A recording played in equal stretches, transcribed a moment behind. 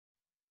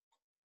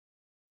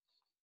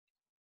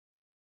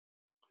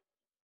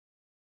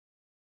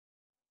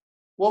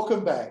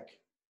Welcome back.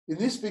 In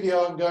this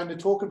video, I'm going to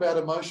talk about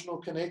emotional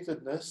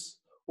connectedness,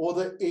 or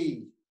the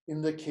E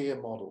in the care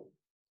model.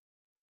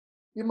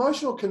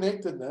 Emotional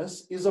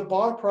connectedness is a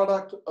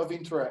byproduct of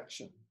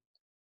interaction.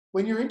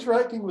 When you're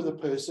interacting with a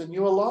person,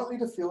 you are likely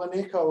to feel an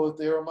echo of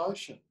their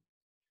emotion.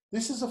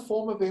 This is a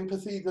form of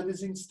empathy that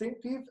is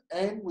instinctive,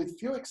 and with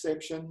few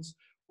exceptions,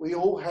 we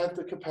all have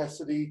the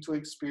capacity to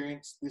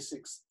experience this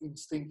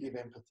instinctive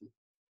empathy.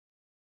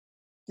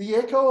 The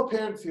echo a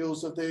parent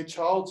feels of their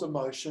child's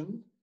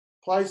emotion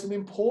plays an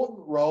important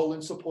role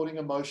in supporting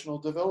emotional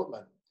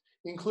development,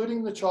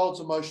 including the child's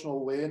emotional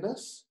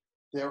awareness,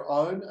 their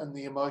own and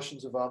the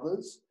emotions of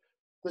others,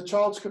 the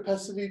child's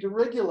capacity to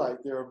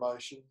regulate their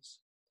emotions,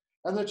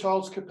 and the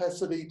child's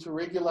capacity to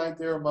regulate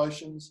their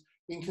emotions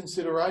in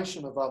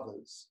consideration of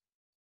others.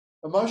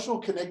 Emotional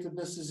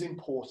connectedness is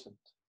important.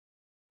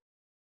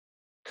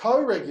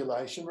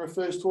 Co-regulation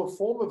refers to a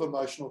form of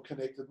emotional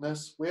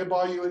connectedness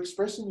whereby you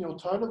express in your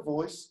tone of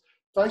voice,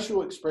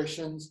 facial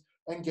expressions,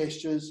 and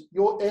gestures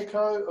your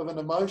echo of an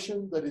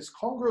emotion that is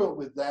congruent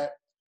with that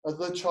of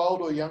the child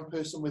or young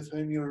person with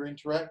whom you are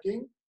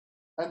interacting,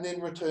 and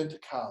then return to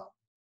calm.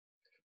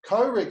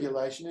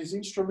 Co-regulation is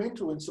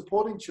instrumental in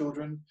supporting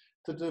children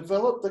to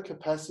develop the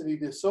capacity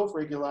to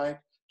self-regulate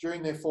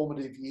during their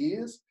formative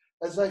years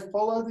as they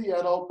follow the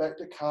adult back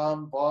to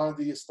calm via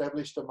the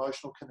established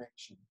emotional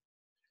connection.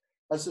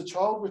 As the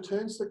child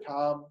returns to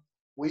calm,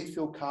 we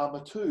feel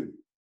calmer too,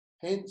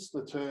 hence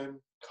the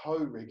term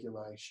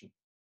co-regulation.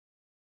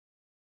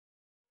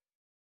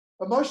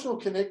 Emotional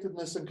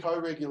connectedness and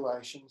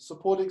co-regulation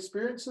support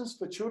experiences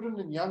for children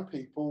and young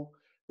people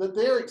that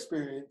their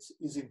experience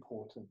is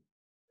important,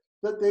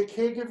 that their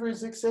caregiver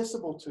is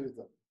accessible to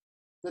them,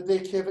 that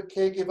their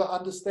caregiver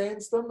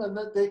understands them, and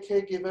that their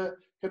caregiver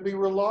can be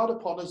relied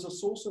upon as a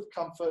source of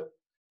comfort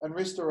and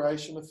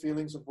restoration of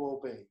feelings of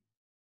well-being.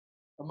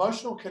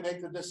 Emotional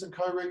connectedness and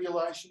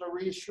co-regulation are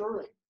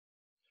reassuring.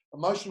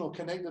 Emotional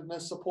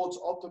connectedness supports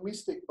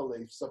optimistic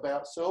beliefs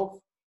about self,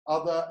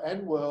 other,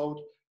 and world,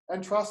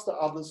 and trust that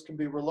others can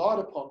be relied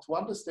upon to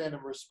understand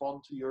and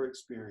respond to your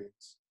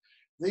experience.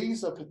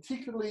 These are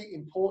particularly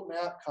important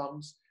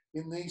outcomes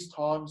in these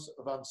times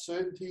of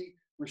uncertainty,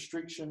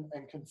 restriction,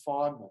 and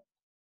confinement.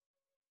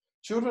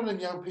 Children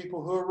and young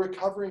people who are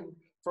recovering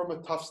from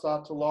a tough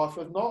start to life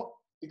have not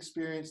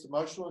experienced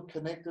emotional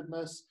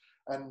connectedness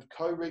and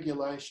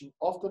co-regulation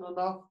often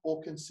enough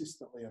or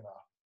consistently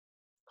enough.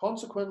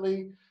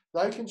 Consequently,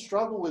 they can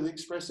struggle with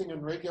expressing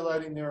and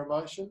regulating their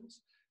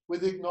emotions,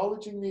 with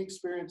acknowledging the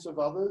experience of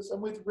others,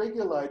 and with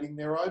regulating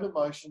their own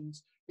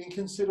emotions in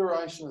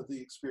consideration of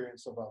the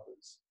experience of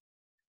others.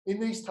 In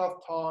these tough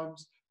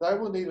times, they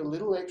will need a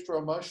little extra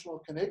emotional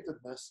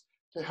connectedness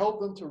to help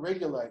them to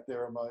regulate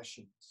their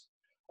emotions.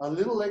 A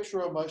little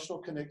extra emotional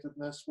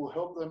connectedness will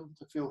help them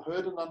to feel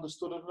heard and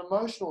understood at an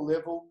emotional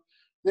level,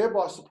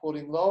 thereby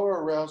supporting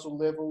lower arousal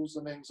levels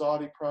and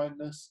anxiety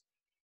proneness,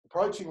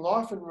 approaching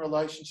life and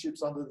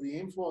relationships under the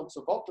influence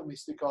of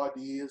optimistic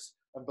ideas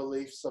and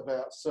beliefs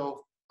about self,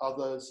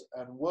 others,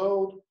 and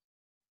world,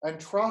 and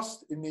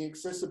trust in the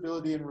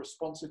accessibility and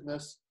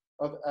responsiveness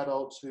of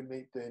adults who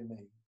meet their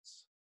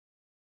needs.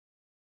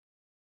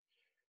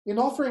 In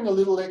offering a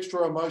little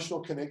extra emotional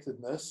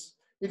connectedness,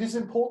 it is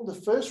important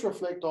to first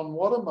reflect on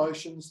what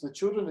emotions the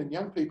children and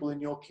young people in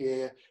your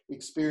care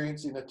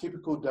experience in a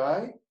typical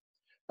day,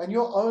 and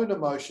your own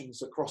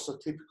emotions across a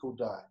typical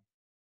day.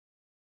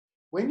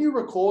 When you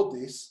record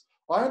this,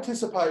 I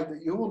anticipate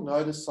that you will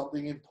notice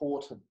something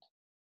important.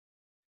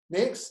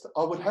 Next,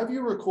 I would have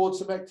you record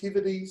some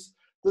activities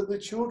that the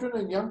children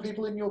and young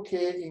people in your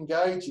care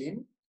engage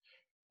in,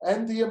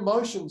 and the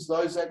emotions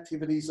those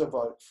activities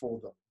evoke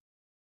for them.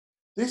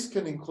 This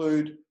can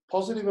include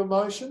positive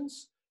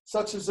emotions,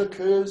 such as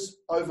occurs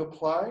over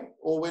play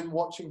or when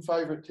watching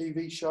favourite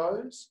TV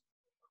shows,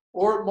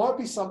 or it might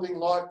be something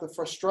like the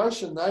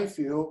frustration they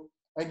feel,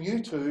 and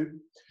you too,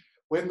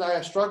 when they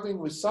are struggling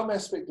with some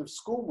aspect of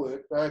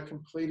schoolwork they are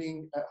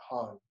completing at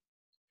home.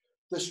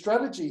 The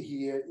strategy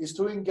here is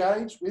to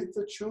engage with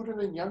the children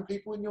and young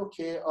people in your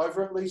care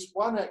over at least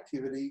one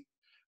activity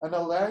and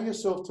allow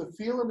yourself to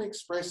feel and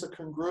express a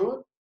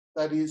congruent,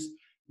 that is,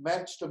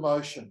 matched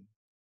emotion.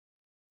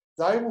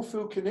 They will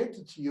feel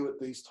connected to you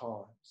at these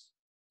times.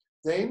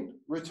 Then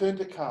return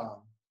to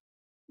calm.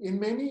 In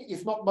many,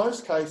 if not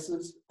most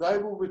cases, they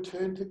will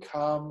return to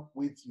calm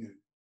with you.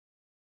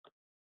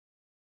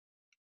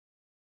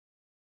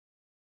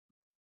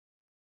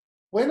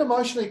 When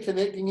emotionally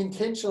connecting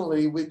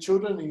intentionally with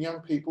children and young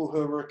people who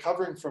are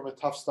recovering from a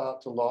tough start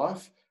to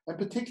life, and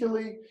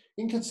particularly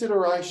in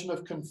consideration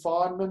of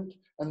confinement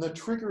and the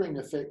triggering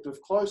effect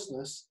of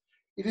closeness,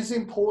 it is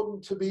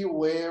important to be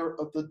aware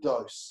of the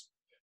dose.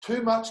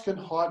 Too much can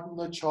heighten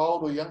the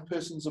child or young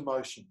person's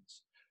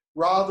emotions.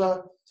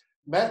 Rather,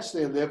 match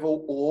their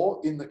level, or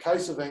in the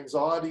case of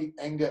anxiety,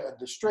 anger, and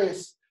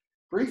distress,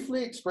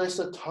 briefly express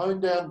a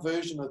toned-down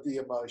version of the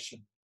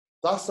emotion,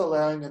 thus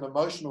allowing an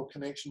emotional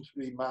connection to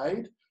be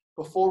made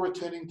before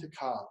returning to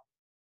calm.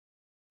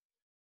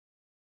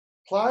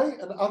 Play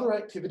and other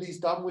activities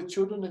done with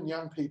children and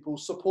young people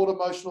support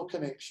emotional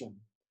connection,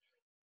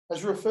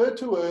 As referred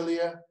to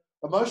earlier,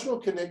 emotional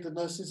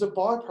connectedness is a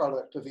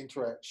byproduct of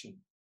interaction.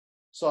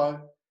 So,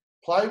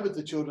 play with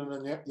the children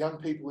and young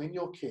people in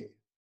your care.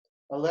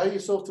 Allow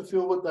yourself to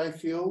feel what they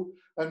feel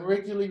and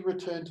regularly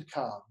return to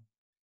calm.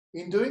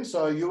 In doing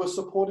so, you are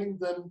supporting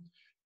them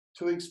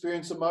to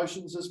experience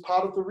emotions as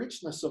part of the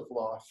richness of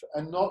life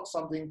and not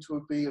something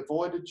to be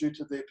avoided due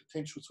to their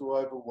potential to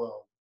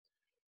overwhelm.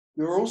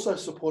 You're also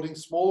supporting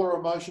smaller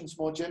emotions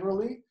more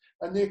generally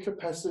and their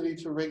capacity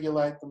to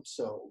regulate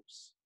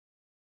themselves.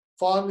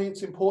 Finally,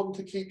 it's important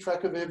to keep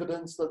track of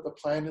evidence that the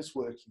plan is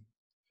working.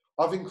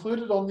 I've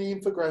included on the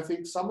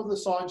infographic some of the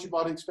signs you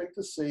might expect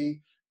to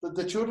see that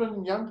the children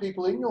and young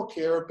people in your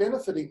care are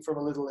benefiting from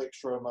a little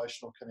extra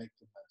emotional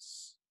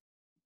connectedness.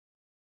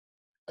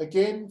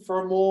 Again,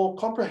 for a more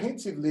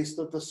comprehensive list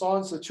of the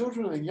signs that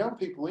children and young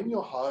people in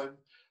your home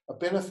are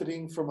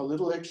benefiting from a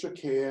little extra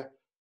care,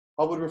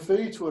 I would refer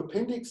you to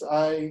Appendix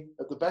A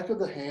at the back of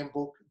the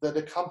handbook that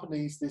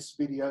accompanies this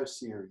video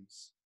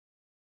series.